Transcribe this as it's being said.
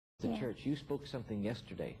the church. You spoke something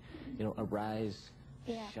yesterday, you know, arise,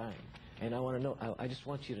 shine. And I want to know, I just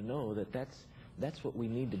want you to know that that's what we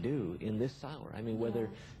need to do in this hour. I mean, whether,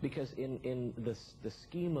 because in the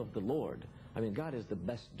scheme of the Lord, I mean, God is the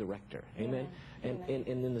best director. Amen? And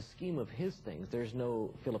in the scheme of His things, there's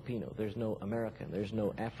no Filipino, there's no American, there's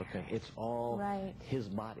no African. It's all His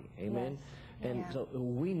body. Amen? And so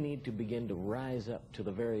we need to begin to rise up to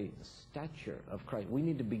the very stature of Christ. We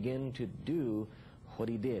need to begin to do what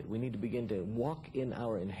He did. We need to begin to walk in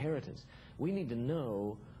our inheritance. We need to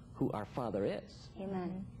know who our Father is.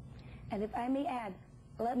 Amen. And if I may add,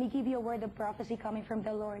 let me give you a word of prophecy coming from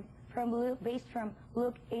the Lord, from Luke, based from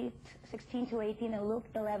Luke 8:16 to 18 and Luke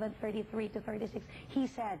 11:33 to 36. He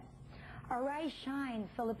said, "Arise, shine,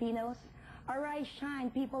 Filipinos. Arise,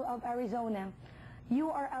 shine, people of Arizona. You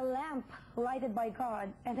are a lamp lighted by God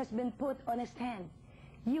and has been put on a stand."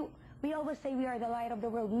 We always say we are the light of the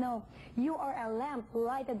world. No, you are a lamp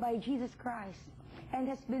lighted by Jesus Christ and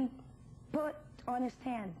has been put on a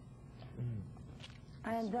stand.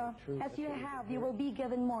 And as you have, you will be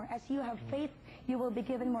given more. As you have faith, you will be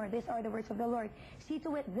given more. These are the words of the Lord. See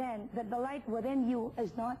to it then that the light within you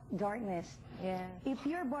is not darkness. If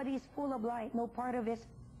your body is full of light, no part of it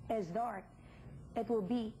is dark. It will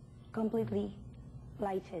be completely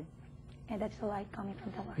lighted. And that's the light coming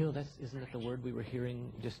from the Lord. You know, isn't that the word we were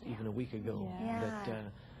hearing just even a week ago?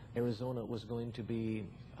 That Arizona was going to be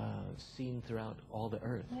seen throughout all the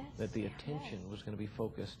earth. That the attention was going to be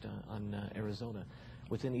focused on Arizona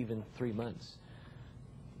within even 3 months.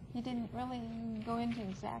 He didn't really go into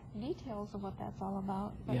exact details of what that's all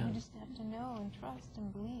about, but you just have to know and trust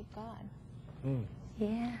and believe God.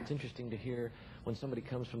 It's interesting to hear when somebody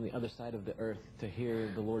comes from the other side of the earth to hear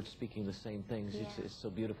the Lord speaking the same things. It's so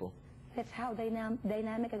beautiful. That's how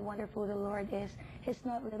dynamic and wonderful the Lord is. He's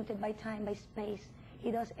not limited by time, by space.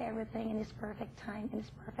 He does everything in His perfect time, in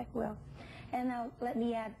His perfect will. And now let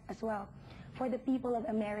me add as well, for the people of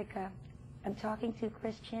America, I'm talking to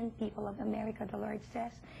Christian people of America, the Lord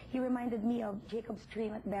says. He reminded me of Jacob's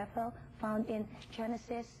dream at Bethel, found in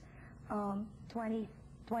Genesis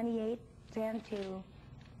 28, 10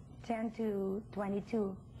 to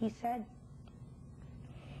 22. He said,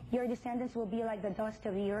 "Your descendants will be like the dust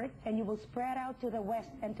of the earth, and you will spread out to the west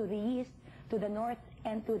and to the east, to the north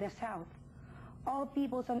and to the south. All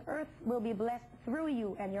peoples on earth will be blessed through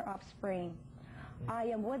you and your offspring. I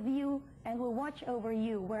am with you and will watch over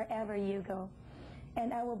you wherever you go.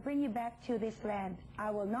 And I will bring you back to this land.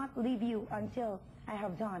 I will not leave you until I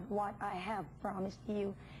have done what I have promised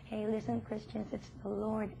you." Hey, listen, Christians, it's the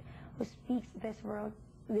Lord who speaks this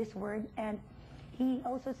word. And He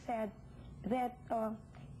also said that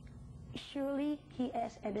surely He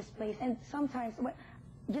is in this place. And sometimes,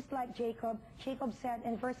 just like Jacob said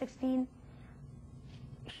in verse 16,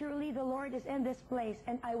 "Surely the Lord is in this place,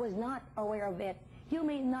 and I was not aware of it." You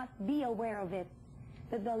may not be aware of it,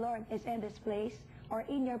 that the Lord is in this place or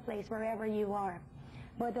in your place, wherever you are.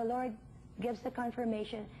 But the Lord gives the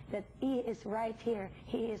confirmation that He is right here.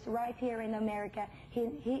 He is right here in America.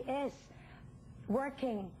 He is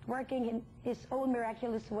working in His own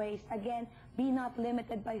miraculous ways. Again, be not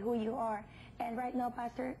limited by who you are. And right now,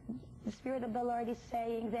 Pastor, the Spirit of the Lord is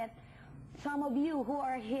saying that some of you who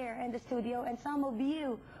are here in the studio and some of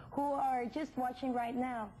you who are just watching right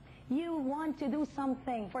now, you want to do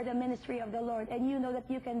something for the ministry of the Lord, and you know that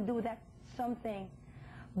you can do that something.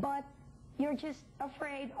 But you're just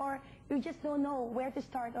afraid, or you just don't know where to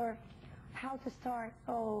start or how to start.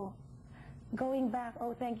 Oh, going back.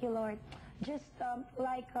 Oh, thank you, Lord. Just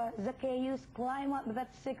like Zacchaeus, climb up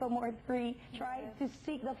that sycamore tree, try to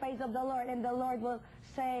seek the face of the Lord, and the Lord will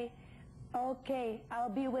say, "Okay, I'll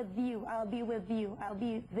be with you. I'll be with you. I'll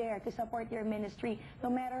be there to support your ministry, no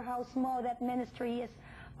matter how small that ministry is."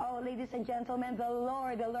 Oh, ladies and gentlemen, the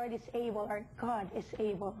Lord is able. Our God is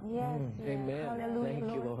able. Yes. Amen. Hallelujah,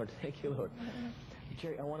 Thank you, Lord. Thank you, Lord.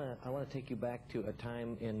 Jerry, I want to take you back to a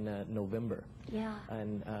time in November.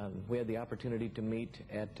 And we had the opportunity to meet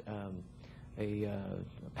at a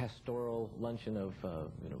pastoral luncheon of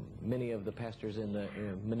many of the pastors in the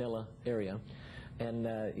Manila area. And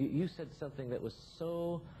you said something that was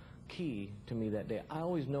so key to me that day. I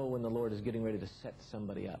always know when the Lord is getting ready to set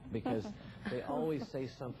somebody up, because they always say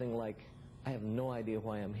something like, "I have no idea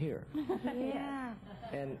why I'm here."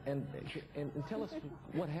 And tell us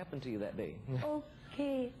what happened to you that day.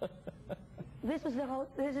 Okay. This is the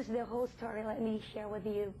whole story. Let me share with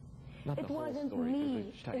you. Not it the whole wasn't story,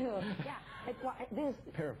 me.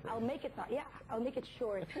 Paraphrase. I'll make it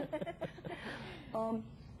short.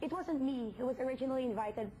 It wasn't me who was originally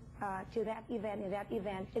invited to that event. In that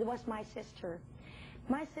event, it was my sister.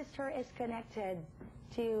 My sister is connected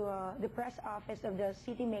to the press office of the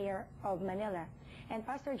city mayor of Manila. And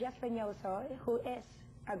Pastor Espinosa, who is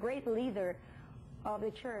a great leader of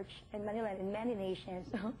the church in Manila and in many nations,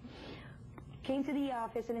 came to the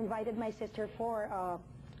office and invited my sister for a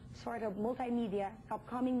sort of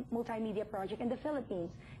upcoming multimedia project in the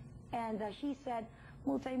Philippines. And she said,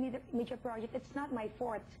 multimedia project, it's not my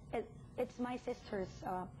forte. It's my sister's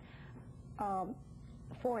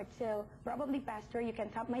forte. So probably, Pastor, you can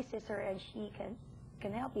tap my sister and she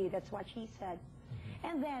can help you. That's what she said.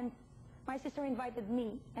 And then my sister invited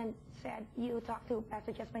me and said, you talk to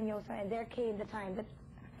Pastor Espinosa. And there came the time that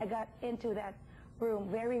I got into that room,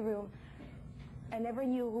 very room. I never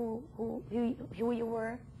knew who you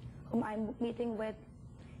were, whom I'm meeting with.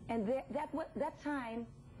 And that time,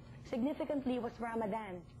 significantly, was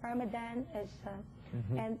Ramadan. Ramadan is,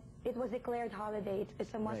 and it was declared holiday.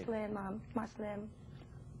 It's a Muslim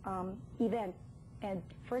event. And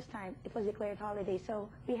first time, it was declared holiday. So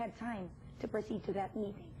we had time to proceed to that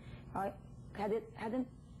meeting. Hadn't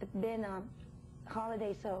it been a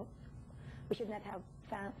holiday, so we should not have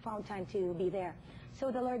found time to be there. So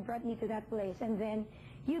the Lord brought me to that place. And then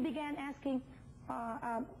you began asking,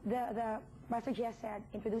 the Pastor Jess said,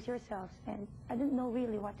 introduce yourselves. And I didn't know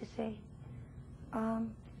really what to say.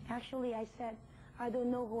 Actually, I said, I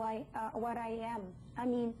don't know what I am. I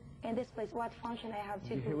mean, in this place, what function I have to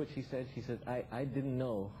do. Did you hear what she said? She said, I didn't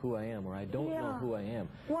know who I am, or I don't know who I am.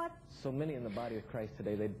 What? So many in the body of Christ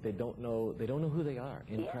today, they don't know who they are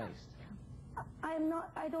in Christ.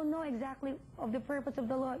 I don't know exactly of the purpose of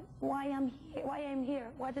the Lord, why I'm here.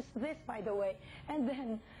 What is this, by the way? And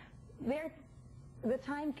then the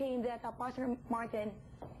time came that Pastor Martin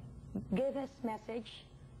gave his message,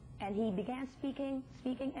 and he began speaking,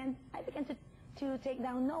 and I began to take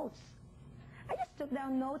down notes. I just took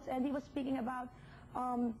down notes, and he was speaking about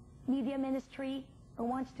media ministry, who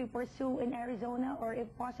wants to pursue in Arizona, or if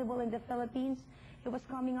possible in the Philippines. He was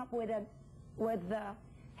coming up with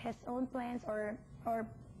his own plans or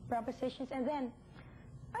propositions, and then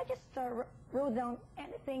I just wrote down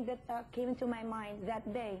anything that came into my mind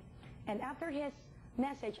that day. And after his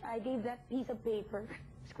message, I gave that piece of paper,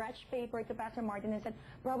 scratched paper, to Pastor Martin and said,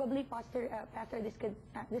 probably, Pastor,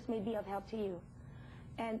 this may be of help to you.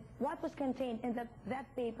 And what was contained in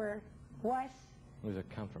that paper was a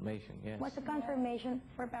confirmation, yes. Was a confirmation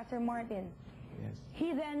for Pastor Martin. Yes.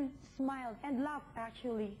 He then smiled and laughed,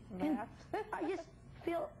 actually. And I just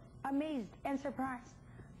feel amazed and surprised.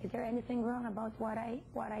 Is there anything wrong about what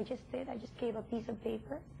I just did? I just gave a piece of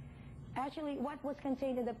paper. Actually, what was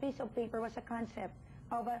contained in the piece of paper was a concept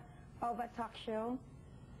of a talk show,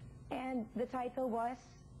 and the title was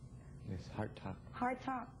Heart Talk. Heart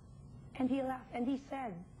Talk. And he laughed, and he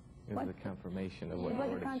said, it was a confirmation of what the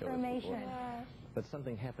Lord had showed us before. But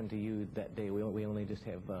something happened to you that day. We only just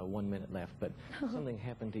have 1 minute left, but something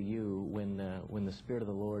happened to you when the Spirit of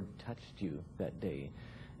the Lord touched you that day.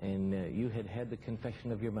 And you had the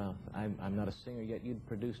confession of your mouth. I'm not a singer yet. You'd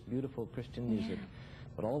produced beautiful Christian music.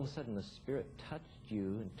 But all of a sudden, the Spirit touched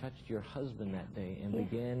you and touched your husband that day and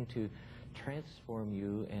began to transform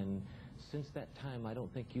you. And since that time, I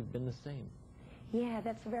don't think you've been the same. Yeah,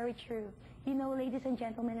 that's very true. You know, ladies and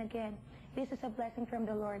gentlemen, again, this is a blessing from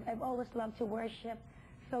the Lord. I've always loved to worship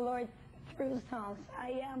the Lord through songs.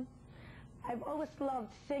 I've always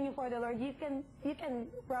loved singing for the Lord. You can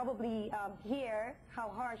probably hear how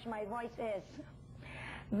harsh my voice is.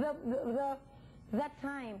 That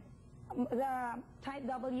time, the type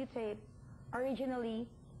W tape originally,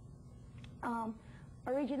 the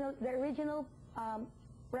original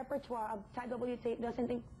repertoire of type W tape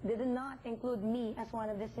did not include me as one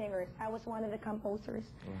of the singers. I was one of the composers.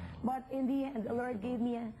 But in the end, the Lord gave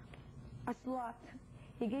me a slot.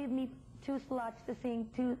 He gave me 2 slots to sing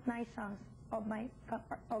 2 nice songs of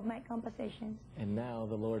my compositions. And now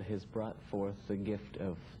the Lord has brought forth the gift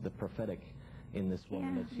of the prophetic in this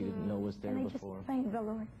woman that she didn't know was there before. Just thank the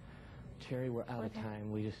Lord. Terry, we're out of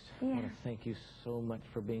time. We just want to thank you so much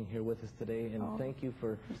for being here with us today, and thank you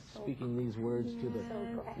for speaking these words to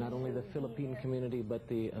not only the Philippine community, but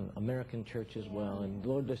the American church as well. And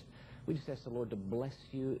Lord, we just ask the Lord to bless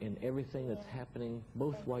you in everything that's happening,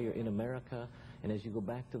 both while you're in America and as you go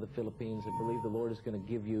back to the Philippines. I believe the Lord is going to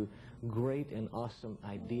give you great and awesome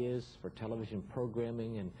ideas for television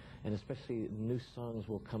programming, and especially new songs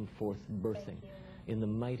will come forth birthing. In the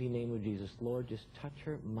mighty name of Jesus, Lord, just touch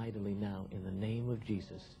her mightily now in the name of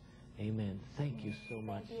Jesus. Amen. Thank you so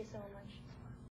much. Thank you so much.